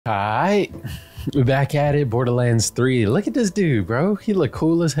Alright, we're back at it. Borderlands 3. Look at this dude, bro. He look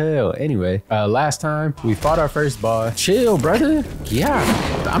cool as hell. Anyway, last time we fought our first boss. Chill, brother. Yeah,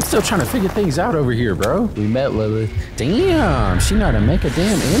 I'm still trying to figure things out over here, bro. We met Lilith. Damn, she know how to make a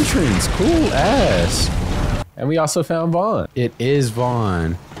damn entrance. Cool ass. And we also found Vaughn. It is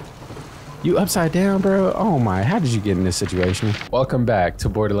Vaughn. You upside down, bro? Oh my, how did you get in this situation? Welcome back to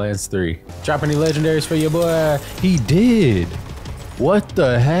Borderlands 3. Drop any legendaries for your boy? He did. What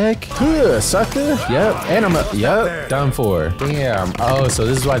the heck? Sucker? Yep. And I'm done for. Damn. Oh, so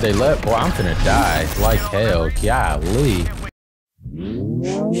this is why they left. Boy, I'm finna die like hell. Golly.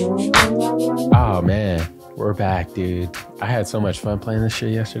 Oh man, we're back, dude. I had so much fun playing this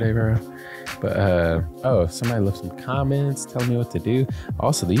shit yesterday, bro. But oh, somebody left some comments telling me what to do.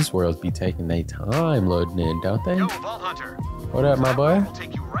 Also, these worlds be taking their time loading in, don't they? Yo, Vault Hunter. What up, my boy? Will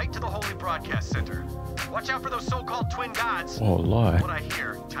take you right to the Holy Broadcast Center. Watch out for those so-called twin gods. Oh, Lord. What I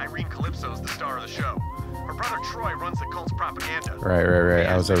hear, Tyreen Calypso's the star of the show. Her brother Troy runs the cult's propaganda. Right.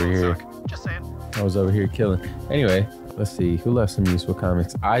 I was over here. Just saying. I was over here killing. Anyway, let's see. Who left some useful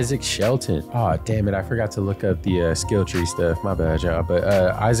comments? Isaac Shelton. Oh, damn it. I forgot to look up the skill tree stuff. My bad, y'all. But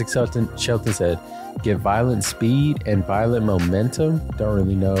Isaac Shelton said, get violent speed and violent momentum. Don't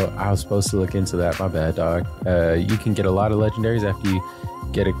really know. I was supposed to look into that. My bad, dog. You can get a lot of legendaries after you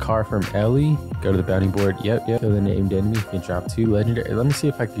get a car from Ellie. Go to the bounty board. Yep. Kill the named enemy. You can drop 2 legendary. Let me see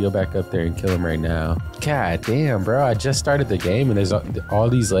if I can go back up there and kill him right now. God damn, bro. I just started the game and there's all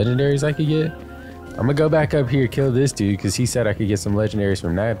these legendaries I could get. I'm gonna go back up here, kill this dude, because he said I could get some legendaries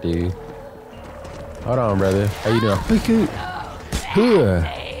from that dude. Hold on, brother. How you doing?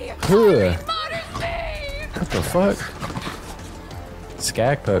 What the fuck?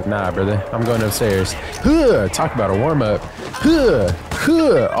 Skag poke? Nah, brother. I'm going upstairs. Talk about a warm-up.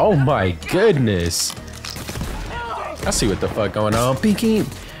 Oh my goodness. I see what the fuck going on. Pinky.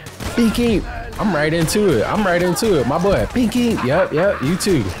 I'm right into it. My boy. Pinky. Yep. You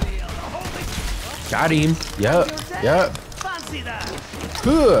too. Got him. Yep.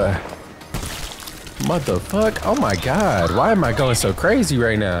 Motherfuck. Oh my god. Why am I going so crazy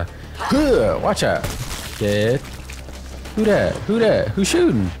right now? Watch out. Dead. Who that? Who's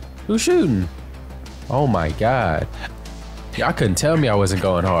shooting? Oh my god. Y'all couldn't tell me I wasn't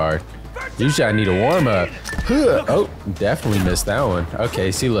going hard. Usually I need a warm up. Oh, definitely missed that one.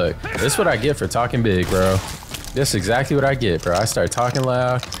 Okay, see, look. This is what I get for talking big, bro. This is exactly what I get, bro. I start talking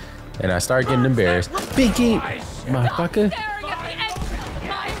loud and I start getting embarrassed. Pinky, motherfucker.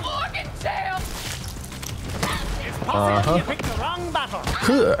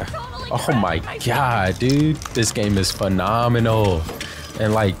 Oh my god, dude. This game is phenomenal.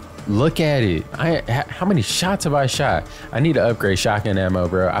 And like, look at it. How many shots have I shot? I need to upgrade shotgun ammo,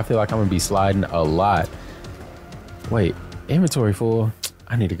 bro. I feel like I'm gonna be sliding a lot. Wait, inventory full.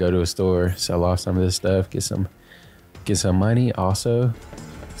 I need to go to a store, sell off some of this stuff, get some money. Also,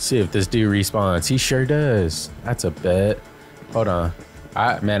 see if this dude respawns. He sure does. That's a bet. Hold on.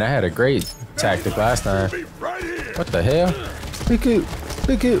 Man, I had a great tactic last time. What the hell? Pick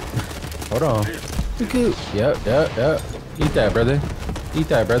up. Hold on. Pick up. Yep. Eat that, brother.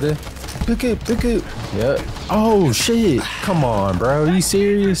 Pick up. Yep. Oh shit. Come on, bro. Are you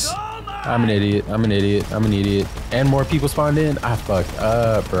serious? I'm an idiot. And more people spawned in. I fucked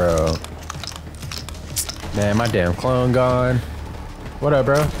up, bro. Man, my damn clone gone. What up,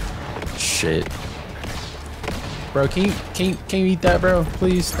 bro? Shit. Bro, can you eat that, bro?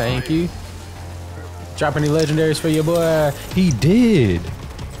 Please, thank you. Drop any legendaries for your boy? He did.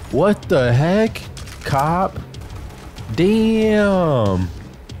 What the heck? Cop. Damn.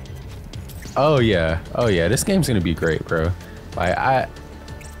 Oh yeah. This game's gonna be great, bro. Like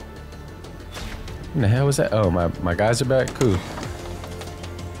what the hell was that? Oh, my guys are back. Cool.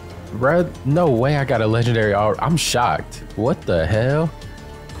 Bro, no way I got a legendary. I'm shocked. What the hell?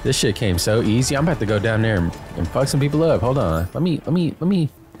 This shit came so easy. I'm about to go down there and fuck some people up. Hold on. Let me.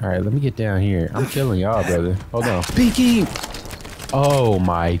 All right, let me get down here. I'm killing y'all, brother. Hold on. Pinky. Oh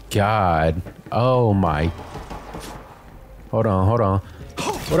my god. Oh my. Hold on.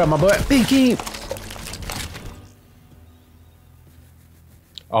 What up, my boy? Pinky.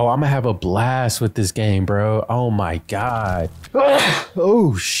 Oh, I'm gonna have a blast with this game, bro. Oh my god.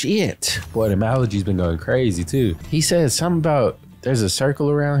 Oh shit. Boy, the allergies been going crazy too. He said something about there's a circle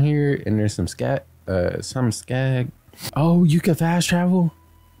around here and there's some skag. Oh, you can fast travel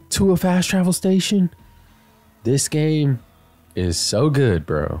to a fast travel station. This game is so good,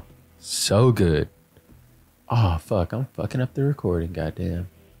 bro. So good. Oh fuck, I'm fucking up the recording, goddamn.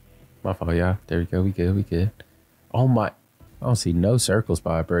 My fault, y'all. There we go, we good. Oh my, I don't see no circle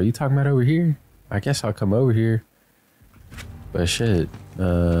spot, bro. You talking about over here? I guess I'll come over here. But shit,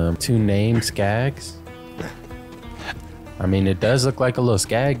 Two named skags. I mean, it does look like a little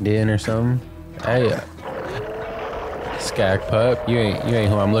skag den or something. Hey, skag pup, you ain't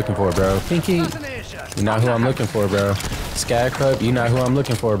who I'm looking for, bro. Pinky, you're not who I'm looking for, bro. Skag pup, you not who I'm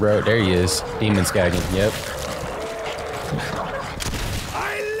looking for, bro. There he is, demon skagging. Yep.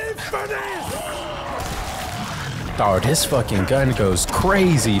 Oh, this fucking gun goes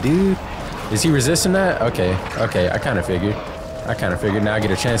crazy, dude. Is he resisting that? Okay, I kind of figured. Now I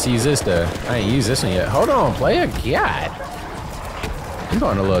get a chance to use this though. I ain't used this one yet. Hold on, player. God. You're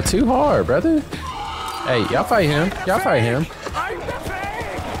going a little too hard, brother. Hey, y'all fight him.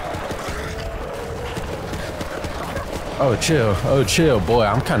 Oh, chill. Boy,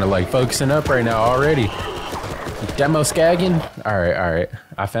 I'm kind of like focusing up right now already. Demo skagging? All right.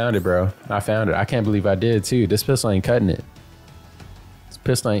 I found it, bro. I can't believe I did too. This pistol ain't cutting it.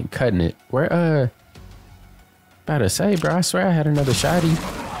 Where, about to say, bro, I swear I had another shotty.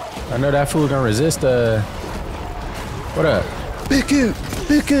 I know that fool gonna resist, what up? Big coot.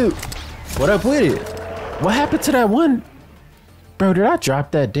 What up with it? What happened to that one? Bro, did I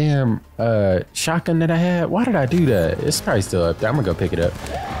drop that damn, shotgun that I had? Why did I do that? It's probably still up there. I'm gonna go pick it up.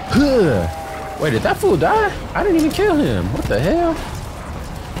 Wait, did that fool die? I didn't even kill him. What the hell?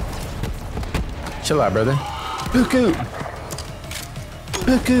 Chill out, brother. Big coot.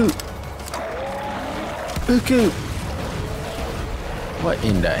 What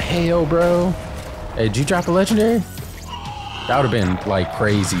in the hell, bro? Hey, did you drop a legendary? That would have been like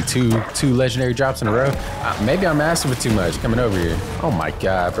crazy. Two legendary drops in a row. Maybe I'm asking for too much coming over here. Oh my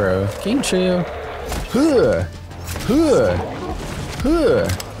god, bro. Can you chill?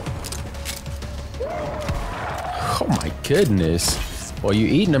 Oh my goodness. Well, you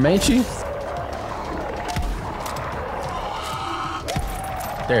eating them, ain't you?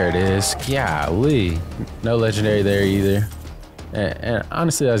 There it is. Golly. No legendary there either. And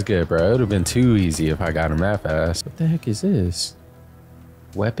honestly, that's good, bro. It would have been too easy if I got him that fast. What the heck is this?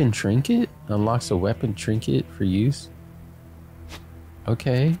 Weapon trinket? Unlocks a weapon trinket for use.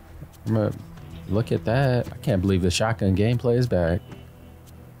 Okay. I'm gonna look at that. I can't believe the shotgun gameplay is back.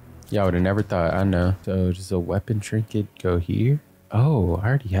 Y'all would have never thought. I know. So does a weapon trinket go here? Oh, I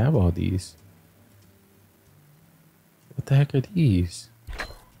already have all these. What the heck are these?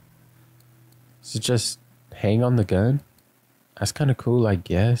 Does it just hang on the gun? That's kind of cool, I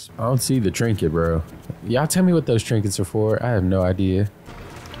guess. I don't see the trinket, bro. Y'all tell me what those trinkets are for. I have no idea.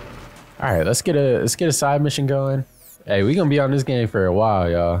 All right, let's get a side mission going. Hey, we gonna be on this game for a while,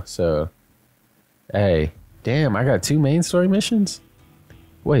 y'all. So, hey, damn, I got 2 main story missions.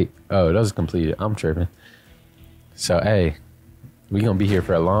 Wait, oh, those are completed. I'm tripping. So, hey, we gonna be here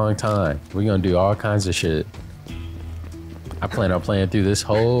for a long time. We gonna do all kinds of shit. I plan on playing through this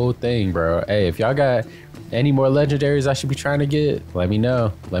whole thing, bro. Hey, if y'all got any more legendaries I should be trying to get, let me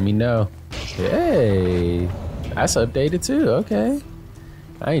know. Hey, that's updated too. Okay.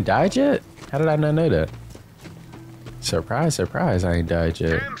 I ain't died yet? How did I not know that? Surprise, I ain't died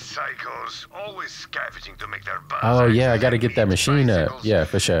yet. Damn psychos, always scavenging to make their buzz. Oh yeah, I gotta get that machine up. Yeah,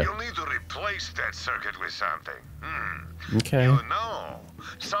 for sure. You'll need to replace that circuit with something. Okay. You know,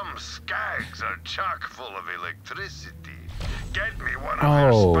 some skags are chock full of electricity. Get me one of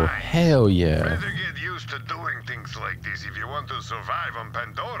their spines. Hell yeah. Better get used to doing things like this if you want to survive on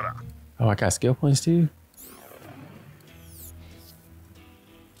Pandora. Oh, I got skill points too?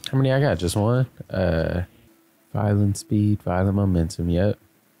 How many I got? Just one? Violent speed, violent momentum. Yep.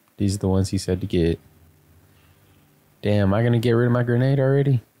 These are the ones he said to get. Damn, am I gonna get rid of my grenade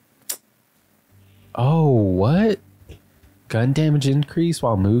already? Oh, what? Gun damage increase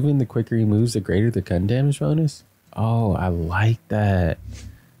while moving. The quicker he moves, the greater the gun damage bonus. Oh, I like that.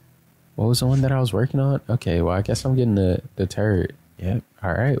 What was the one that I was working on? Okay, well, I guess I'm getting the turret. Yep.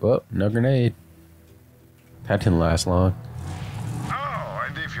 All right, well, no grenade. That didn't last long. Oh,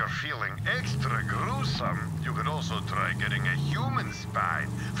 and if you're feeling extra gruesome, you could also try getting a human spine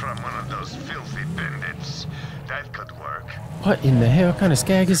from one of those filthy bandits. That could work. What in the hell kind of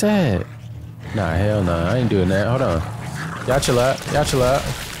skag is that? Nah, hell no, I ain't doing that. Hold on. Y'all chill out.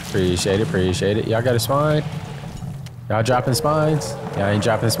 Appreciate it. Y'all got a spine? Y'all dropping spines? Y'all ain't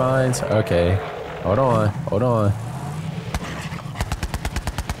dropping spines? Okay. Hold on.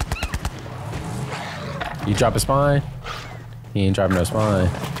 You drop a spine? He ain't dropping no spine.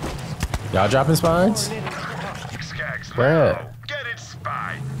 Y'all dropping spines? Where at? Get it,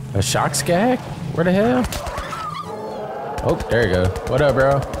 spine. A shock skag? Where the hell? Oh, there you go. What up,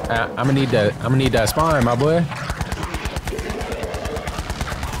 bro? I'm gonna need that spine, my boy.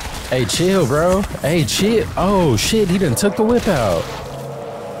 Hey, chill, bro. Hey, chill. Oh, shit. He done took the whip out.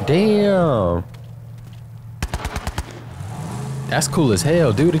 Damn. That's cool as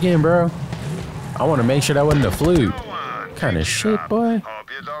hell. Do it again, bro. I want to make sure that wasn't a fluke. Kind of shit, boy. Hope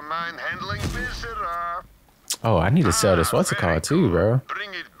you don't mind handling visitor. Oh, I need to sell this. What's it called too, bro? Bring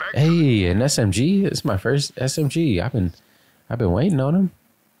it back. Hey, an SMG. It's my first SMG. I've been waiting on him.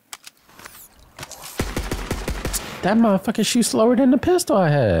 That motherfucker shoots slower than the pistol I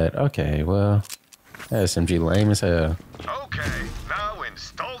had. Okay, well, that SMG lame as hell. Okay, now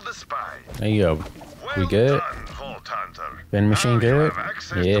install the spy. There you go. We good? Done, Vault Hunter. Vending machine Now you good? have access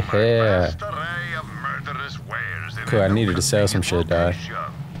to my Yeah. vast array of murderous wares in Cool, a I needed to sell some shit, dog. location.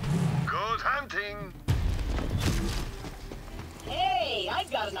 Good hunting. Hey, I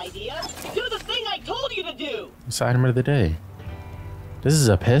got an idea. Do the thing I told you to do. What's item of the day? This is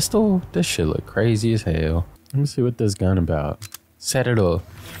a pistol? This shit look crazy as hell. Let me see what this gun about. Set it up.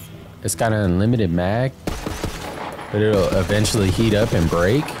 It's got an unlimited mag, but it'll eventually heat up and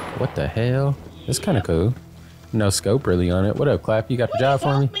break. What the hell? It's kind of cool. No scope really on it. What up, Clap? You got the job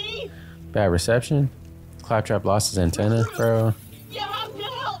for me? Bad reception. Claptrap lost his antenna, bro. You have to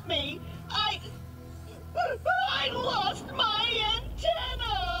help me. I lost my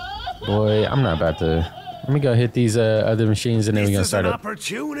antenna. Boy, I'm not about to. Let me go hit these other machines and then we're gonna start This is up. an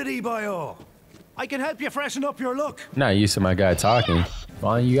opportunity, boyo. I can help you freshen up your look. Not used to my guy talking.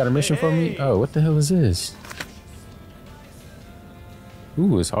 Vaughn, you got a mission for me? Oh, what the hell is this?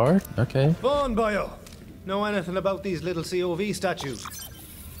 Ooh, it's hard. Okay. Vaughn, boyo. Know anything about these little COV statues?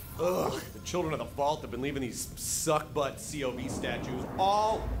 Ugh, the children of the vault have been leaving these suck-butt COV statues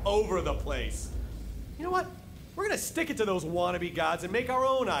all over the place. You know what? We're gonna stick it to those wannabe gods and make our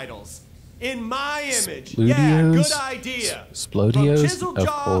own idols. In my image. Yeah, good idea. Splodios, From chiseled of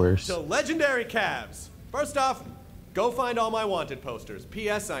jaw course. to legendary calves. First off, go find all my wanted posters.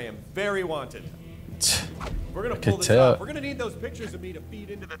 P.S. I am very wanted. We're gonna pull this off. We're gonna need those pictures of me to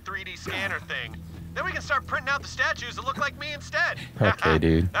feed into the 3D scanner thing. Then we can start printing out the statues that look like me instead. Okay,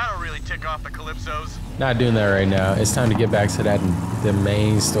 dude. That'll really tick off the Calypsos. Not doing that right now. It's time to get back to the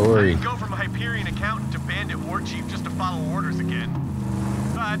main story. Go from Hyperion accountant to bandit war chief just to follow orders again.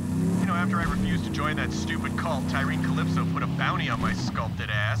 But, you know, after I refused to join that stupid cult, Tyrene Calypso put a bounty on my sculpted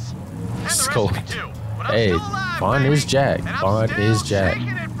ass. And the rest of me too. But I'm Hey, still alive, Vaughn baby. is Jack. And I'm Vaughn still is Jack. taking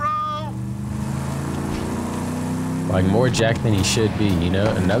it, bro. Like more Jack than he should be, you know?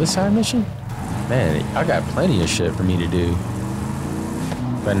 Another side mission? Man, I got plenty of shit for me to do.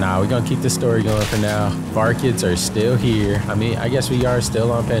 But nah, we're gonna keep the story going for now. Bar kids are still here. I mean, I guess we are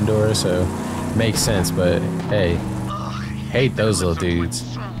still on Pandora, so makes sense, but hey, hate those little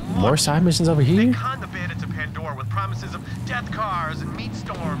dudes. More side missions over They here? con the bandits of Pandora with promises of death cars and meat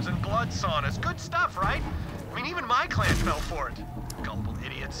storms and blood saunas. Good stuff, right? I mean, even my clan fell for it. Gullible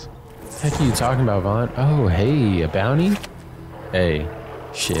idiots. Heck are you talking about, Vaughn? Oh, hey, a bounty? Hey,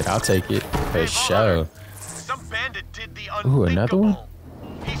 shit, I'll take it. For sure. Some bandit did the Ooh, another one? unthinkable.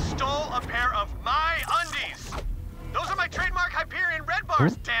 He stole a pair of my undies. Those are my trademark Hyperion red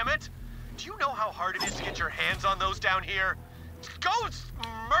bars, damn it. Do you know how hard it is to get your hands on those down here? Go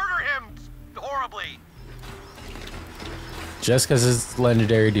murder him horribly. Just because it's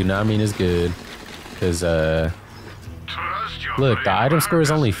legendary do not mean it's good. Because, look, the item score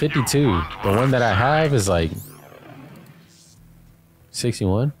is only 52. The one that I have is like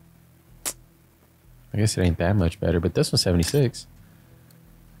 61. I guess it ain't that much better, but this one's 76.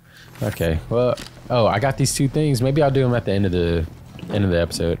 Okay, well, oh, I got these two things. Maybe I'll do them at the end of the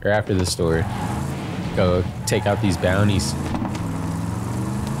episode or after the story. Go take out these bounties.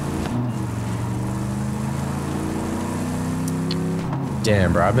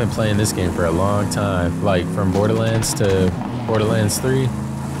 Damn, bro, I've been playing this game for a long time. Like, from Borderlands to Borderlands 3.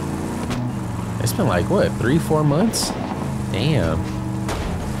 It's been like, what, 3-4 months? Damn.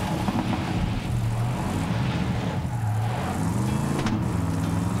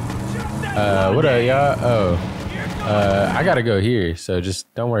 What up, y'all? Oh. I gotta go here, so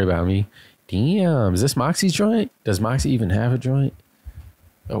just don't worry about me. Damn, is this Moxie's joint? Does Moxie even have a joint?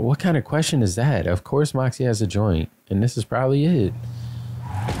 Oh, what kind of question is that? Of course Moxie has a joint, and this is probably it.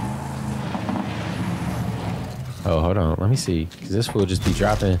 Oh, hold on. Let me see. Because this fool just be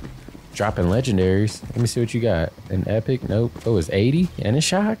dropping legendaries. Let me see what you got. An epic? Nope. Oh, it's 80 and a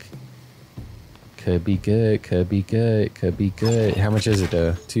shock? Could be good. Could be good. Could be good. How much is it,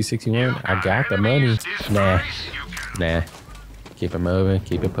 though? 261? I got the money. Nah. Nah. Keep it moving.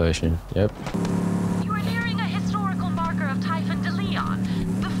 Keep it pushing. Yep. You are nearing a historical marker of Typhon de Leon,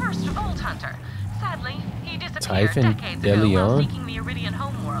 the first Vault Hunter. Sadly, he disappeared Typhon decades de ago Leon? while seeking the Iridian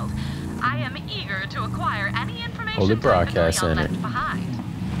homeworld. I am eager to acquire any information Hold the Typhon de broadcast Leon center. left behind.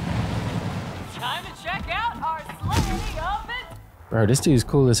 Time to check out our sleigh of it. Bro, this dude's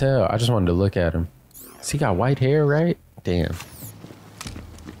cool as hell. I just wanted to look at him. Has he got white hair, right? Damn.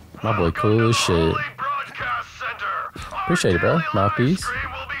 My boy cool as shit. Appreciate it, bro. Mouthpiece.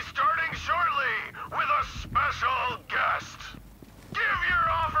 Stream will be starting shortly with a special guest. Give your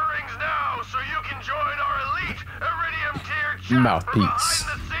offerings now so you can join our elite Iridium tier chat Mouthpiece.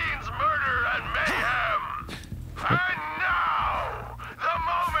 behind the scenes murder and mayhem. And now, the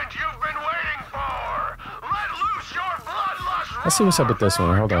moment you've been waiting for. Let loose your bloodlust. Let's see what's up with this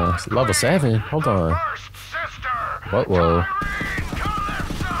one. Hold on. It's level 7. Hold on. First sister. Whoa.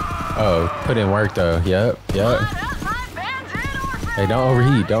 Oh, put in work though. Yep. Hey, don't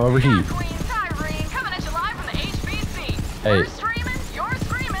overheat. Don't overheat. Hey.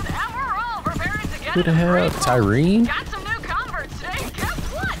 Who the hell? Tyrene? Got some new converts today. Guess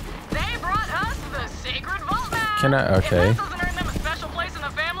what? They brought us the sacred vault map. Can I? Okay. If this doesn't earn them a special place in the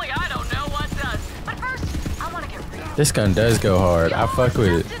family, I don't know what does. But first, I want to get real. This gun does go hard. I fuck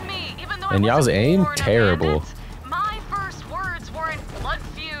with it. And y'all's aim terrible. My first words weren't blood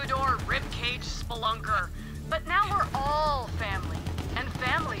feud or ribcage spelunker. But now we're all family. And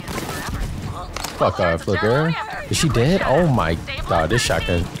family is forever. Fuck off, look girl. Is she dead? Oh my god, this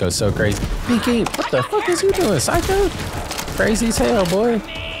shotgun goes so crazy. Pinky, what the fuck is you doing, psycho? Crazy as hell, boy.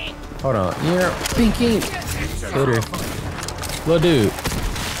 Hold on. Yeah, Pinky. Hit her. Little dude.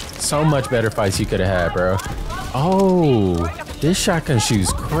 So much better fights you could have had, bro. Oh, this shotgun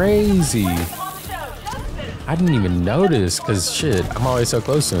shoots crazy. I didn't even notice, cause shit, I'm always so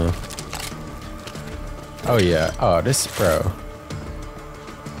close to him. Oh yeah. Oh, this bro.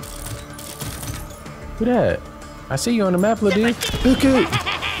 Who that? I see you on the map, little dude. Look.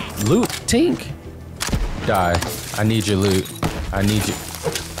 Loot, Tink. Die. I need your loot. I need you.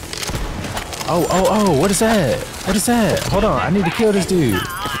 Oh, what is that? What is that? Hold on, I need to kill this dude.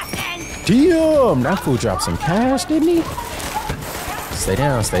 Damn, that fool dropped some cash, didn't he? Stay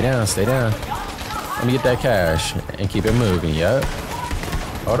down. Let me get that cash and keep it moving, yup.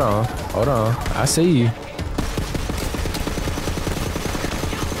 Hold on. I see you.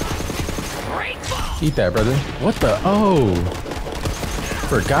 Eat that, brother. What the? Oh.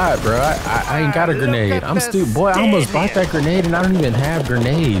 Forgot, bro. I ain't got a grenade. I'm stupid. Boy, I almost bought that grenade and I don't even have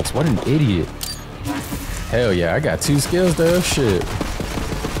grenades. What an idiot. Hell yeah, I got 2 skills though. Shit.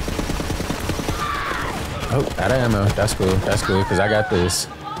 Oh, out of ammo. That's cool, because I got this.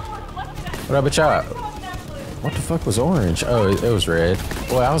 What up with y'all? What the fuck was orange? Oh, it was red.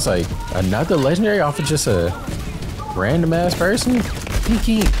 Boy, I was like, another legendary off of just a random ass person?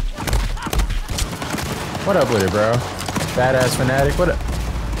 Pinky. What up with it, bro? Badass fanatic, what up?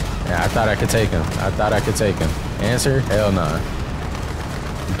 Yeah, I thought I could take him. Answer? Hell nah.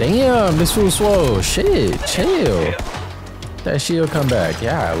 Damn, this fool swole. Shit, chill. That shield come back.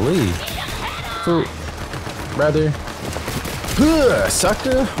 Yeah, leave. Fool. Brother.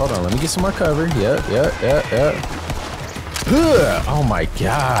 Sucker. Hold on, let me get some more cover. Yep. Oh my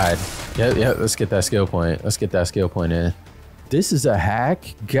god. Yep, let's get that skill point. In. This is a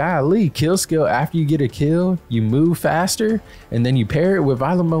hack. Golly, kill skill. After you get a kill, you move faster, and then you pair it with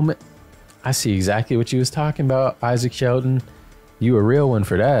violent moment. I see exactly what you was talking about, Isaac Sheldon. You a real one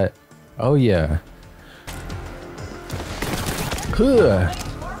for that. Oh yeah.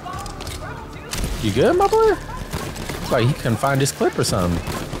 You good, my boy? Looks like he couldn't find his clip or something.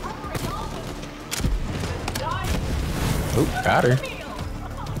 Oh, got her.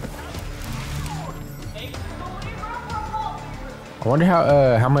 I wonder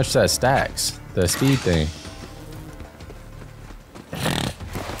how much that stacks, the speed thing.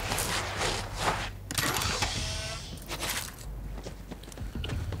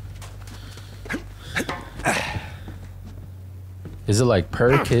 Is it like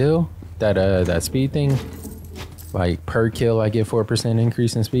per kill, that speed thing? Like per kill I get 4%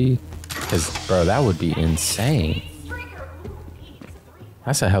 increase in speed? Cause bro, that would be insane.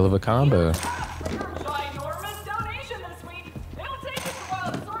 That's a hell of a combo.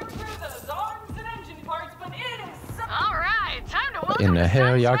 What in the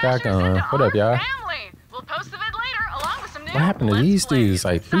hell y'all got going? What up, y'all? What happened to these dudes?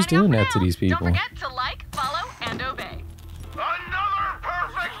 Like, who's doing that to these people? Don't forget to like, follow, and obey. Another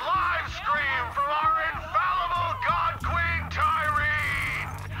perfect live stream from our infallible God Queen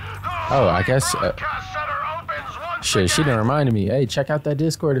Tyrene. Oh, I guess. Shit, she done reminded me. Hey, check out that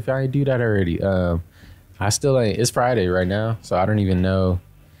Discord if y'all ain't do that already. I still ain't. It's Friday right now, so I don't even know.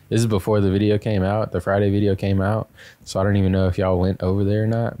 This is before the video came out. The Friday video came out, so I don't even know if y'all went over there or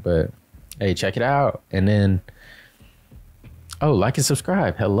not. But hey, check it out, and then. Oh, like and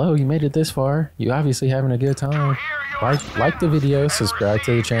subscribe. Hello, you made it this far. You obviously having a good time. Like the video, subscribe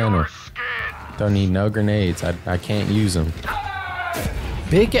to the channel. Don't need no grenades. I can't use them.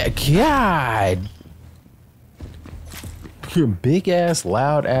 Big God. Big ass,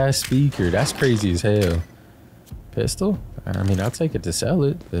 loud ass speaker. That's crazy as hell. Pistol? I mean, I'll take it to sell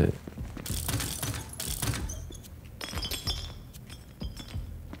it, but.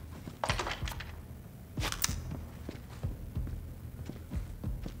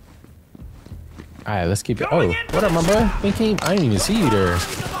 Alright, let's keep it. Oh, what up, my boy? Thinking I didn't even see you there.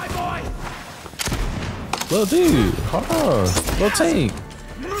 Little dude, hold on. Little tank.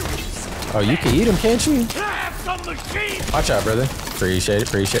 Oh, you can eat him, can't you? Watch out, brother. Appreciate it,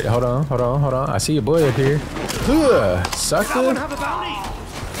 appreciate it. Hold on, hold on, hold on. I see your boy up here. Sucker.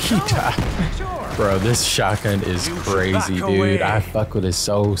 He died. Bro, this shotgun is crazy, dude. I fuck with it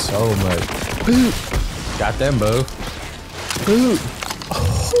so much. Got them both.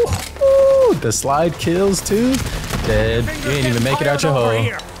 Oh, the slide kills too. Dead. You ain't even make it out your hole.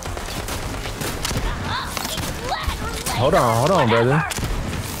 Hold on, brother.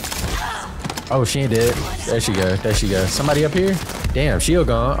 Oh, she ain't dead. There she go. There she goes. Somebody up here? Damn, shield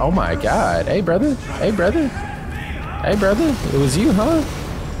gone. Oh my god. Hey, brother. Hey, brother. Hey, brother. It was you, huh?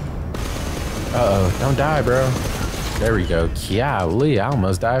 Uh-oh. Don't die, bro. There we go. Golly, I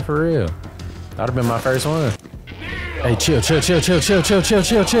almost died for real. That'd have been my first one. Hey, chill.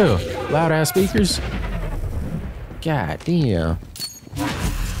 Loud ass speakers. God damn.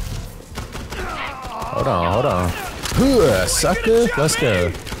 Hold on. Sucker. Let's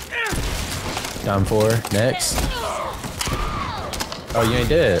go. Down 4. Next. Oh, you ain't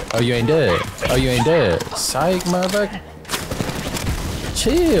dead. Oh, you ain't dead. Psych, motherfucker.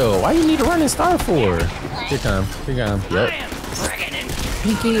 Chill. Why you need to run and start for? Here come. Yep.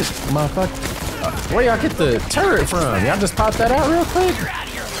 Pinky, motherfucker. Where y'all get the turret from? Y'all just popped that out real quick?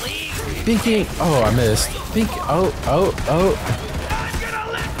 Pinky. Oh, I missed. Pinky. Oh.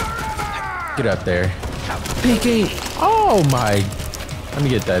 Get up there. Pinky. Oh my. Let me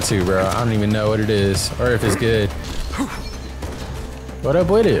get that too, bro. I don't even know what it is or if it's good. What up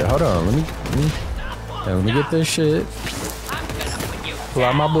with it? Hold on. Let me get this shit. Pull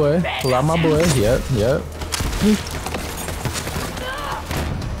out my boy. Yep.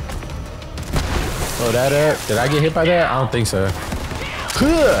 Blow that up. Did I get hit by that? I don't think so.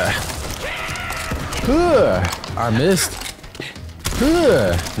 I missed.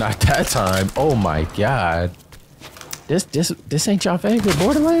 Not that time. Oh my god. This ain't y'all favorite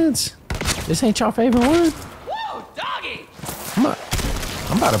Borderlands? This ain't y'all favorite one? Whoa, doggy!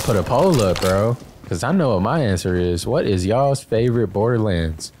 I'm about to put a poll up, bro. Because I know what my answer is. What is y'all's favorite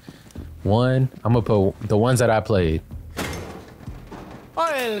Borderlands? 1, I'm going to put the ones that I played.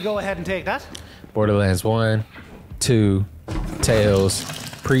 I'll go ahead and take that. Borderlands 1, 2, Tales,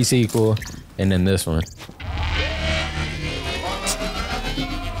 pre-sequel, and then this one.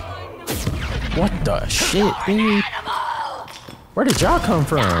 What the shit, dude? Where did y'all come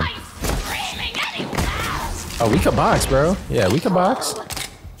from? Oh, we could box, bro. Yeah, we could box.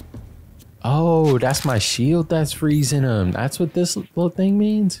 Oh, that's my shield that's freezing him. That's what this little thing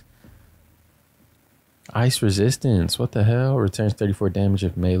means? Ice resistance. What the hell? Returns 34 damage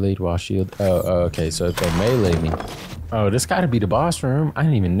if meleeed while shield. Oh, okay. So if they melee me. Oh, this gotta be the boss room. I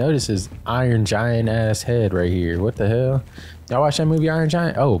didn't even notice his Iron Giant ass head right here. What the hell? Y'all watch that movie Iron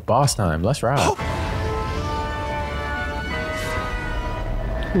Giant? Oh, boss time. Let's ride.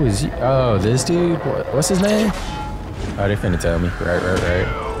 Who is he? Oh, this dude? What's his name? Oh, they finna tell me. Right.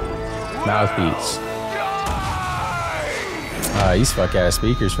 Mouthpiece. These fuck ass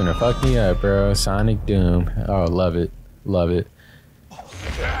speakers finna fuck me up, bro. Sonic Doom. Oh, love it.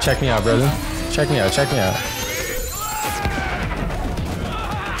 Check me out, brother. Check me out.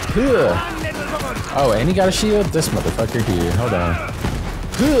 Oh, and he got a shield? This motherfucker here. Hold on.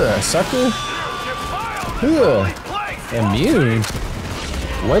 Sucker. Immune?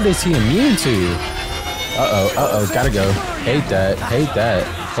 What is he immune to? Uh-oh. Gotta go. Hate that.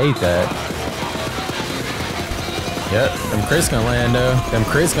 Yep. Them crits gonna land, though.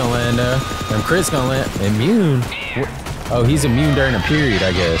 Immune? Oh, he's immune during a period,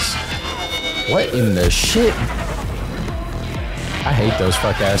 I guess. What in the shit? I hate those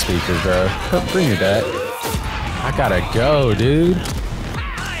fuck ass speakers, bro. Bring me that. I gotta go, dude.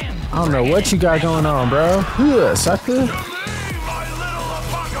 I don't know what you got going on, bro. Sucker.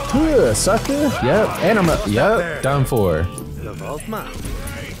 Yep. And I'm up. Yep. Done for.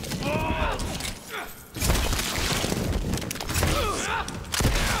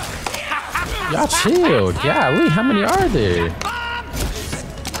 Y'all chilled. Golly, how many are there?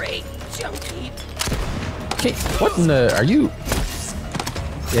 Okay, what in the... Are you...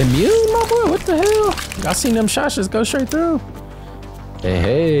 immune, my boy? What the hell? Y'all seen them shots just go straight through?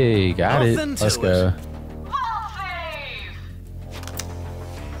 Hey, got it. Let's go.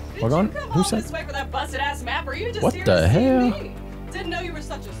 We're going. Who said? busted ass map, or you just What here the to see hell? me? Didn't know you were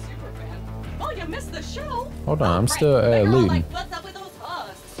such a super fan. Well, you missed the show. Hold on, I'm Right. still But you're all looting. like, what's up with those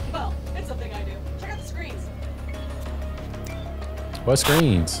husks? Well, it's a thing I do. Check out the screens. What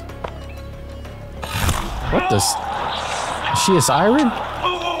screens? What the? Is she a siren?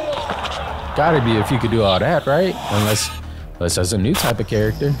 Gotta be if you could do all that, right? Unless that's a new type of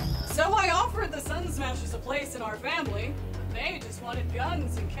character. So I offered the Sun Smashers a place in our family. They just wanted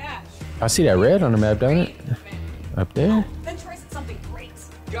guns and cash. I see that red on the map, don't it? Up there? Then try something great.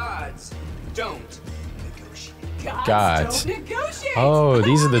 Gods don't negotiate. Gods. Don't negotiate. Oh,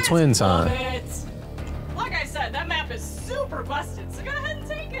 these are the Love it. twins, huh? Love it. Like I said, that map is super busted, so go ahead and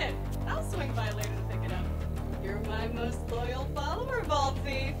take it. I'll swing by later to pick it up. You're my most loyal follower, Vault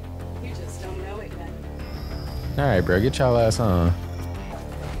Thief. You just don't know it yet. All right, bro, get y'all ass on.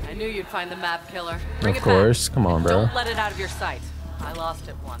 I knew you'd find the map killer. Bring Of it back. course, come on, bro. Don't let it out of your sight. I lost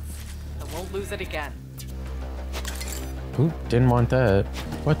it once. I won't lose it again. Oop, didn't want that.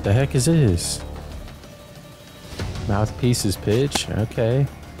 What the heck is this? Mouthpieces pitch. Okay,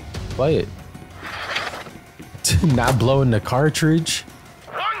 play it. Not blowing the cartridge.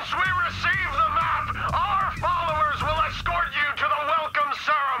 Once we receive the map, our followers will escort you to the welcome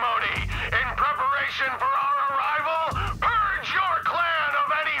ceremony. In preparation for our arrival, purge your clan of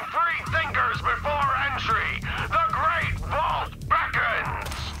any free thinkers before entry. The Great Vault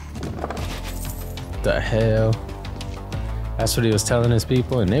beckons. The hell? That's what he was telling his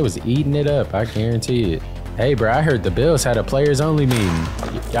people, and they was eating it up. I guarantee it. Hey, bro, I heard the Bills had a players only meeting.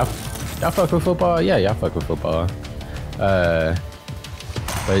 Y'all fuck with football? Yeah, y'all fuck with football.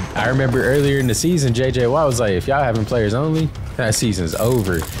 But I remember earlier in the season, JJ Watt was like, if y'all having players only, that season's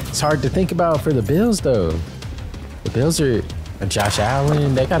over. It's hard to think about for the Bills, though. The Bills are Josh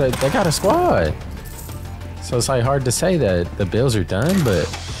Allen. They got a squad. So it's like hard to say that the Bills are done, but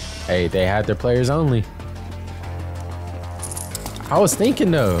hey, they had their players only. I was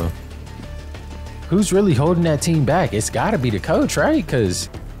thinking though, who's really holding that team back? It's got to be the coach, right? Because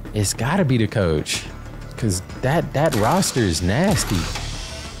it's got to be the coach. Because that roster is nasty.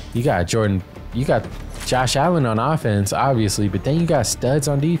 You got Josh Allen on offense, obviously, but then you got studs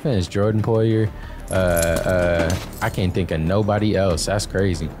on defense. Jordan Poyer. I can't think of nobody else. That's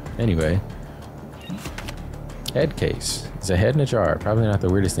crazy. Anyway, head case. It's a head in a jar. Probably not the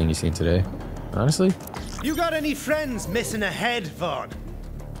weirdest thing you've seen today, honestly. You got any friends missing a head, Vaughn?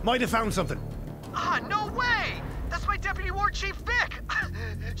 Might have found something. Ah, no way! That's my Deputy War Chief Vic!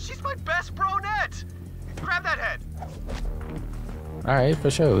 She's my best brunette! Grab that head. All right,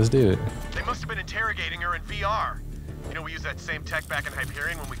 for sure. Let's do it. They must have been interrogating her in VR. You know, we used that same tech back in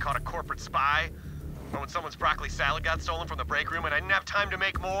Hyperion when we caught a corporate spy. Or when someone's broccoli salad got stolen from the break room and I didn't have time to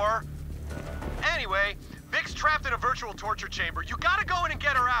make more. Anyway, Vic's trapped in a virtual torture chamber. You gotta go in and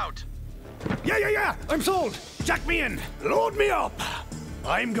get her out. Yeah. I'm sold. Jack me in. Load me up.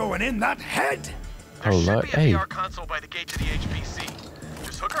 I'm going in that head. There Oh, should Lord. be a Hey. VR console by the gate to the HPC.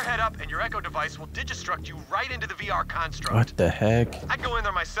 Just hook her head up and your Echo device will digistruct you right into the VR construct. What the heck? I'd go in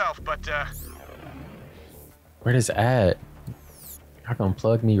there myself, but Where does it at? Y'all gonna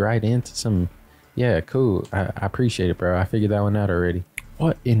plug me right into some... Yeah, cool. I appreciate it, bro. I figured that one out already.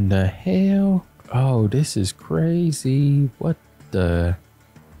 What in the hell? Oh, this is crazy. What the...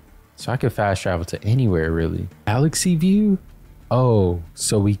 So I could fast travel to anywhere, really. Galaxy view? Oh,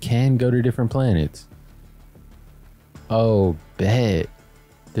 so we can go to different planets. Oh, bet.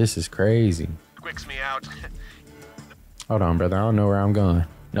 This is crazy. quicks me out. Hold on, brother. I don't know where I'm going.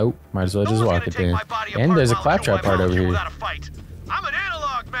 Nope. Might as well just walk it then. And there's a claptrap part over here. I'm an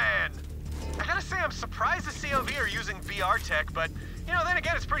analog man. I gotta say, I'm surprised the COV are using VR tech, but you know, then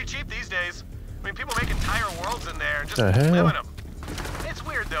again, it's pretty cheap these days. I mean, people make entire worlds in there and just live in them. It's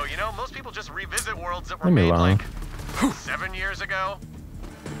weird though, you know. Most people just revisit worlds that were Leave me made alone. like 7 years ago.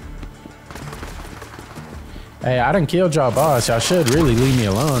 Hey, I done killed y'all boss. Y'all should really leave me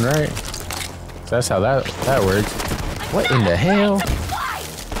alone, right? So that's how that works. What in the hell?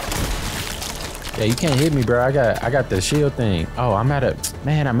 Yeah, you can't hit me, bro. I got the shield thing. Oh, I'm at a...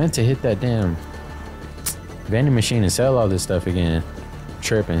 Man, I meant to hit that damn vending machine and sell all this stuff again.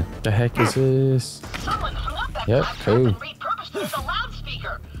 Tripping. The heck is this? Someone hung up that Yep, laptop cool. and repurposed it as a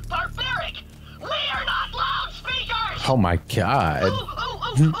loudspeaker. Barbaric! We are not loudspeakers! Oh my god.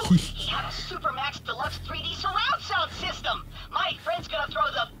 Ooh. He got a Supermax Deluxe 3D surround sound system. My friend's gonna throw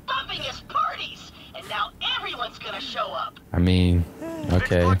the bumpingest parties, and now everyone's gonna show up. I mean,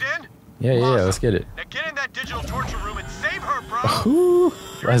 okay. Plugged in? Yeah, Awesome. let's get it. Now get in that digital torture room and save her, bro. Ooh,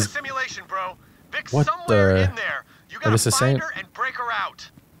 You're in the let's... simulation, bro. Vic's What somewhere the- in there. You Oh, gotta it's the find same- her and break her out.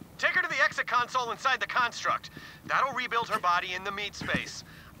 Take her to the exit console inside the construct. That'll rebuild her body in the meat space.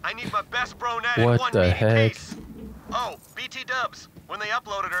 I need my best brunette in What one the meaty heck? piece. Oh, BT dubs. When they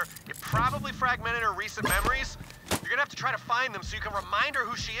uploaded her, it probably fragmented her recent memories. You're gonna have to try to find them so you can remind her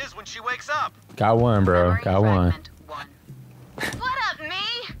who she is when she wakes up. Got one, bro. Memory Got one. fragment 1. What up,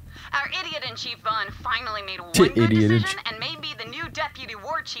 me? Our idiot-in-chief Vaughn finally made one good decision and made me the new deputy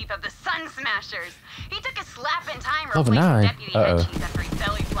war chief of the Sun Smashers. He took a slap in time Level replacing 9. deputy head chief after he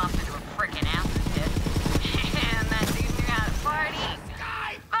belly flopped into a frickin' acid pit. And that dude knew how to party.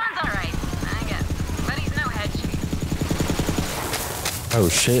 Vaughn's alright, I guess, but he's no head chief. Oh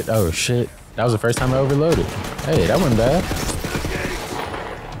shit, oh shit. That was the first time I overloaded. Hey, that wasn't bad.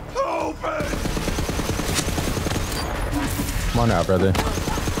 Come on out, brother.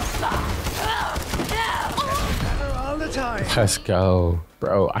 All the time. Let's go.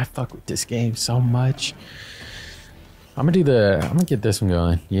 Bro, I fuck with this game so much. I'm gonna get this one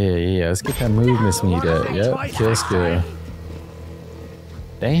going. Yeah. Let's get that movement speed up. Yep, kill skill.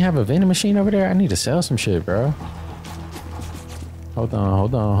 They ain't have a vending machine over there? I need to sell some shit, bro. Hold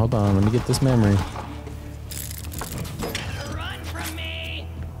on. Let me get this memory.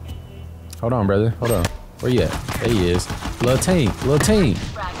 Hold on, brother. Hold on. Where you at? There he is. Little team.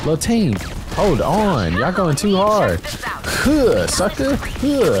 Hold on. Y'all going too hard. Huh, sucker.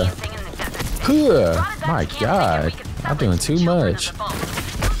 Huh. My God. I'm doing too much.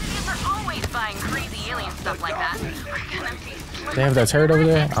 They have that turret over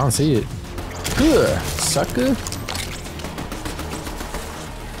there? I don't see it. Huh, sucker.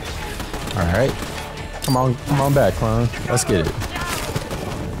 Alright. Come on back, clone. Let's get it.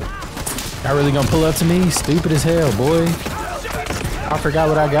 Y'all really gonna pull up to me? Stupid as hell, boy. I forgot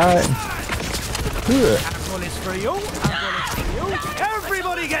what I got. Bullets for you. Bullets for you.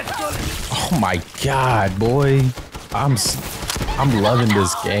 Everybody gets bullets. Oh my God, boy. I'm loving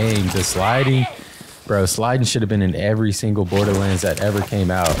this game. The sliding. Bro, sliding should have been in every single Borderlands that ever came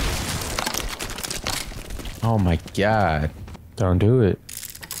out. Oh my God. Don't do it.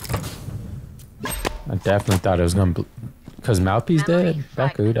 I definitely thought it was gonna be, cause Mouthpiece dead.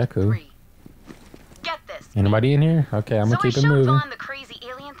 That cool. Get this. Anybody in here? Okay, I'm gonna keep it moving. So I showed Vaughn the crazy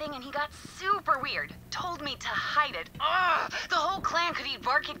alien thing and he got super weird. Told me to hide it. Ugh! The whole clan could eat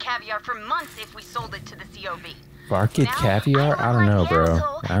Barkid caviar for months if we sold it to the COB. Barkid caviar? I don't know, bro.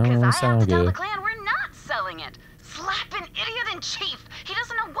 I don't know. Sound Tell the good. clan we're not selling it. Slap an idiot in chief. He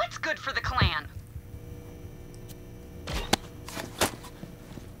doesn't know what's good for the clan.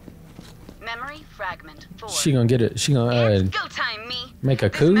 Memory fragment 4. She gonna get it. She gonna It's go time, me. make a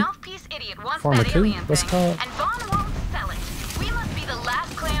This coup? mouthpiece idiot wants Form a that coup? alien What's it thing, called? and Vaughn won't sell it. We must be the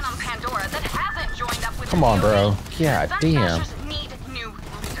last clan on Pandora that hasn't joined up with Come the on, COB. bro. God Sun damn. Smashers need new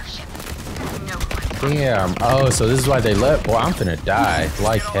leadership. No one. Damn. Oh, so this is why they left. Boy, I'm finna die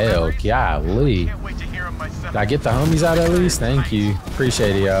like hell. Golly. Can't wait to hear him myself. Did I get the homies out at least? Thank you.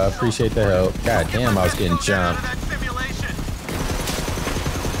 Appreciate it, y'all. Appreciate the help. God damn, I was getting jumped.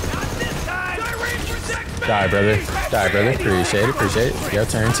 Die, brother. Appreciate it. Your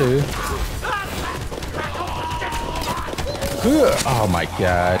turn too. Oh my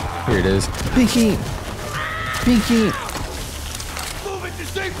God. Here it is. Pinky. Move it to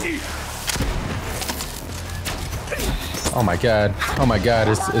safety. Oh my God.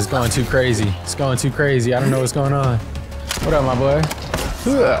 It's going too crazy. I don't know what's going on. What up, my boy?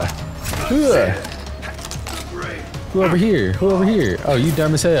 Who over here? Oh, you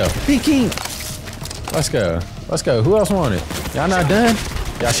dumb as hell. Pinky. Let's go. Who else wanted? Y'all not done?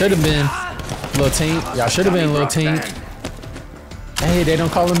 Y'all should have been. Little team. Hey, they don't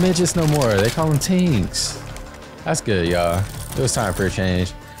call them midgets no more. They call them tinks. That's good, y'all. It was time for a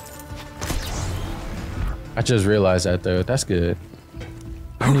change. I just realized that, though. That's good.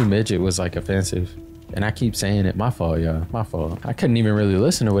 I knew midget was, like, offensive. And I keep saying it. My fault, y'all. My fault. I couldn't even really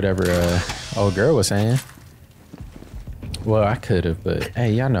listen to whatever old girl was saying. Well, I could have, but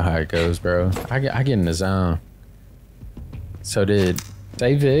hey, y'all know how it goes, bro. I get in the zone. So say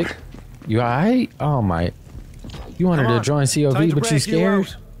Vic, you alright? Oh my, you wanted to join COV, but you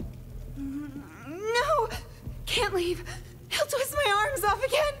scared? No, can't leave. He'll twist my arms off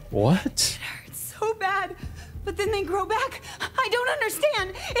again. What? It hurts so bad, but then they grow back. I don't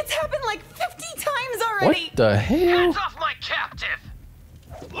understand. It's happened like 50 times already. What the hell? Hands off my captive!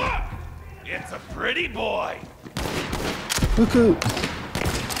 Look, it's a pretty boy. Buku.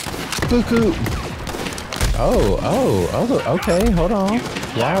 Oh, okay, hold on.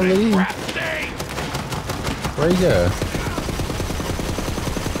 Golly. Where you go?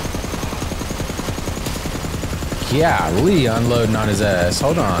 Golly, unloading on his ass.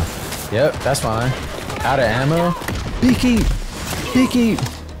 Hold on. Yep, that's fine. Out of ammo. Beaky.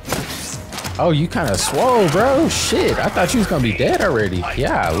 Oh, you kind of swole, bro. Shit, I thought you was gonna be dead already.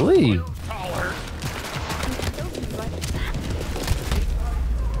 Golly.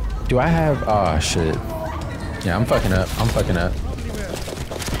 Do I have? Oh shit. Yeah, I'm fucking up. I'm fucking up.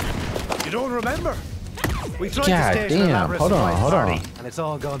 You don't remember? We tried God to stage an damn. elaborate Hold on, surprise hold on. party, and it's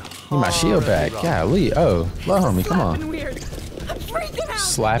all gone. Need my shield back. horribly wrong. Golly. Oh, low homie, come on. Weird. I'm freaking out.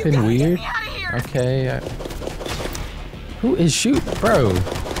 Slapping weird. Okay. Who is shooting, bro?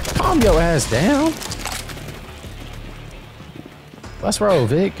 Calm your ass down. Let's roll,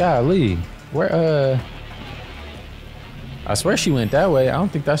 Vic. Golly. Where, I swear she went that way. I don't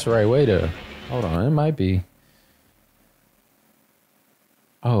think that's the right way to. Hold on, it might be.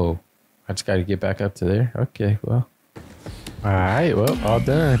 Oh, I just got to get back up to there. Okay, well. All right, well, all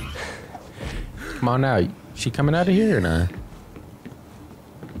done. Come on now. She coming out of here or not?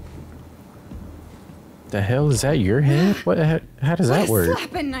 The hell is that your head? What? How does that work?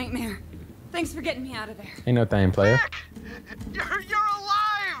 Slapping nightmare. Thanks for getting me out of there. Ain't no thing, player. You're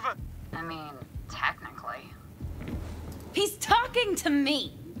alive! I mean, technically. He's talking to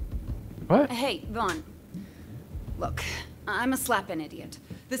me. What? Hey, Vaughn. Look, I'm a slapping idiot.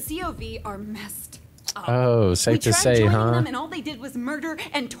 The COV are messed up. Oh, safe to say, We tried joining huh? them and all they did was murder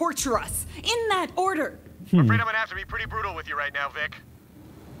and torture us. In that order. I'm afraid I'm gonna have to be pretty brutal with you right now, Vic.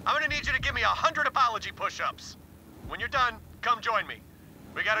 I'm gonna need you to give me 100 apology push-ups. When you're done, come join me.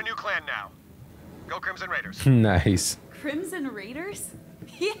 We got a new clan now. Go Crimson Raiders. Nice. Crimson Raiders?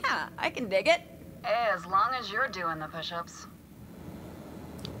 Yeah, I can dig it. As long as you're doing the push-ups.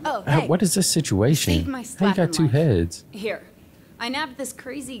 Oh, hey. What is this situation? Save my How you slapping got two life. heads? Here. I nabbed this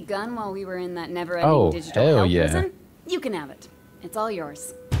crazy gun while we were in that never-ending Oh, digital hell hell yeah. prison. You can have it. It's all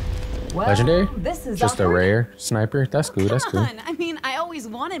yours. Well, Legendary? This is Just a awkward. rare sniper? That's cool, that's Come cool. on. I mean, I always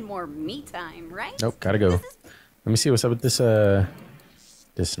wanted more me time, right? Nope, gotta go. Let me see what's up with this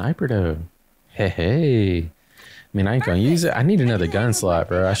sniper though. Hey. I mean, I ain't gonna use it. I need another gun slot,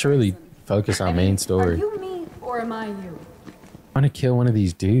 bro. I should really focus on main Are story. you me or am I you? I want to kill one of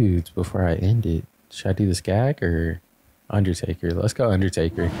these dudes before I end it. Should I do the skag or Undertaker? Let's go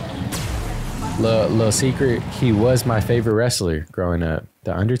Undertaker. Little secret, he was my favorite wrestler growing up.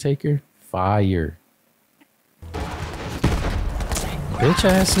 The Undertaker, fire. Bitch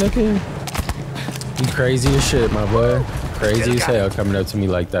ass nigga. You crazy as shit, my boy. Crazy as hell coming up to me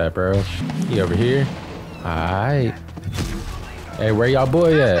like that, bro. He over here. Alright. Hey, where y'all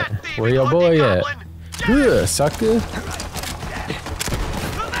boy at? Where y'all boy at? Ugh, sucker.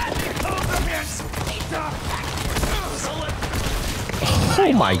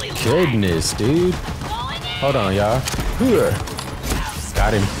 Oh my goodness, dude. Hold on, y'all. Ugh.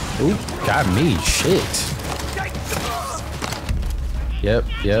 Got him. Ooh, got me. Shit. Yep.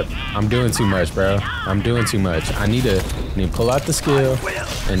 I'm doing too much, bro. I'm doing too much. I need to pull out the skill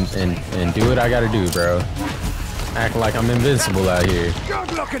and do what I gotta do, bro. Act like I'm invincible out here.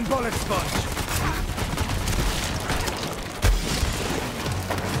 Good looking bullet sponge.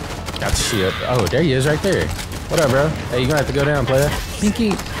 Got the shield. Oh, there he is right there. What up, bro? Hey, you gonna have to go down, player.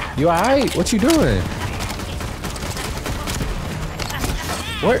 Pinky, you alright? What you doing?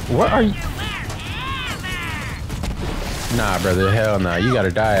 What are you? Nah, brother, hell nah. You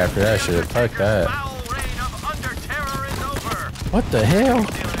gotta die after that shit. Fuck that. What the hell?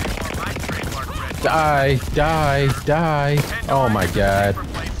 Die. Oh my god.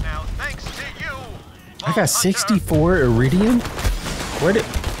 I got 64 iridium? Where did...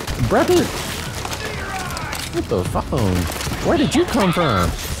 Brother? What the phone? Where did you come from?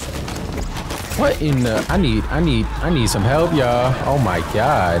 What in the... I need some help, y'all. Oh my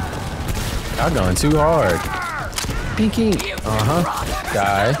god. Y'all going too hard. Pinky.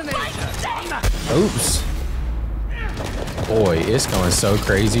 Die. Oops. Boy, it's going so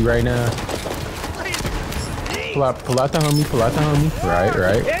crazy right now. Pull out the homie.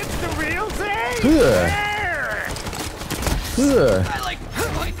 Right. It's the real thing. Ugh.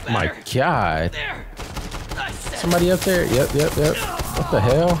 My god. Somebody up there? Yep. What the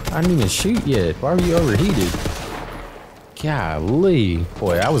hell? I didn't even shoot yet. Why were you overheated? Golly.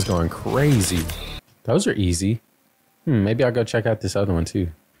 Boy, I was going crazy. Those are easy. Maybe I'll go check out this other one too.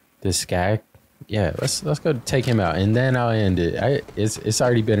 This skag. Yeah, let's go take him out and then I'll end it. It's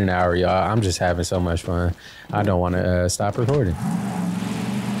already been an hour, y'all. I'm just having so much fun. I don't want to stop recording.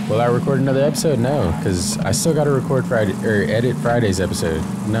 Will I record another episode? No, because I still got to record Friday or edit Friday's episode.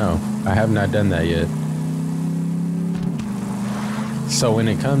 No, I have not done that yet. So when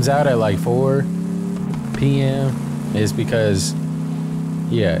it comes out at like 4 p.m. it's because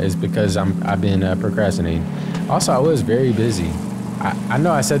I've been procrastinating. Also, I was very busy. I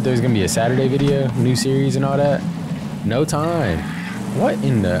know I said there was gonna be a Saturday video, new series and all that. No time. What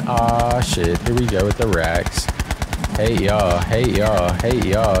in the... Aw, shit. Here we go with the racks. Hey, y'all. Hey, y'all. Hey,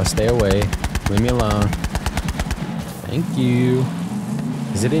 y'all. Stay away. Leave me alone. Thank you.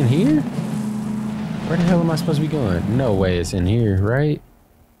 Is it in here? Where the hell am I supposed to be going? No way it's in here, right?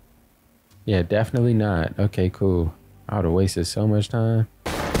 Yeah, definitely not. Okay, cool. I would have wasted so much time.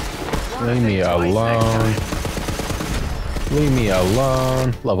 Leave me alone. Leave me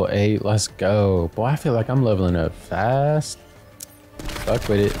alone. Level 8, let's go. Boy, I feel like I'm leveling up fast. Fuck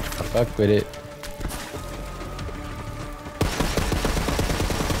with it. Fuck with it.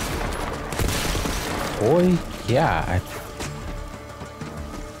 Boy, yeah.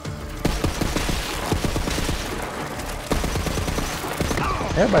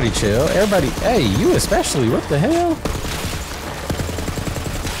 Everybody chill. Everybody. Hey, you especially. What the hell?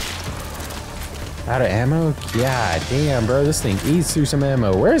 Out of ammo? God damn, bro. This thing eats through some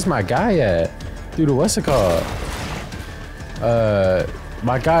ammo. Where's my guy at? Dude, what's it called?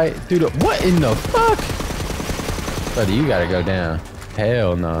 My guy. Dude, what in the fuck? Buddy, you gotta go down.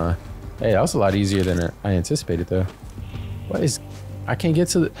 Hell nah. Hey, that was a lot easier than I anticipated, though. What is... I can't get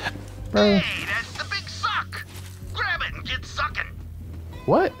to the... Bro. Hey, that's the big suck. Grab it and get sucking.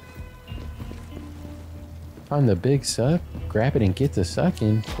 What? Find the big suck? Grab it and get to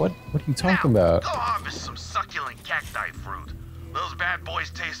sucking? What are you talking about? Go harvest some succulent cacti fruit. Those bad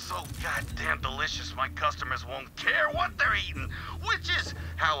boys taste so goddamn delicious my customers won't care what they're eating, which is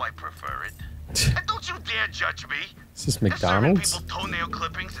how I prefer it. And don't you dare judge me. Is this McDonald's? If serving people toenail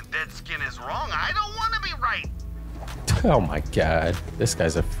clippings and dead skin is wrong, I don't want to be right. Oh my god. This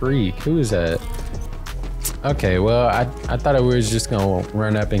guy's a freak. Who is that? Okay, well, I thought I was just gonna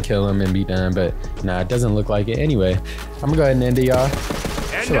run up and kill him and be done, but nah, it doesn't look like it. Anyway, I'm gonna go ahead and end it, y'all.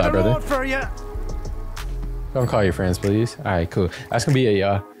 Chill out, brother. For you. Don't call your friends, please. All right, cool. That's gonna be it,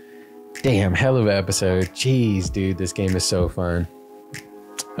 y'all. Damn, hell of an episode. Jeez, dude, this game is so fun.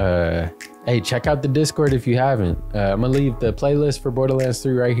 Hey, check out the Discord if you haven't. I'm gonna leave the playlist for Borderlands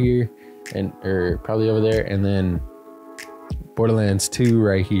 3 right here, or probably over there, and then Borderlands 2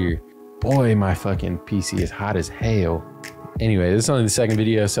 right here. Boy, my fucking PC is hot as hell. Anyway, this is only the second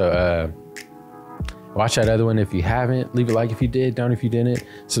video, so watch that other one if you haven't. Leave a like if you did, don't if you didn't.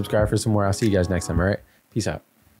 Subscribe for some more. I'll see you guys next time, all right? Peace out.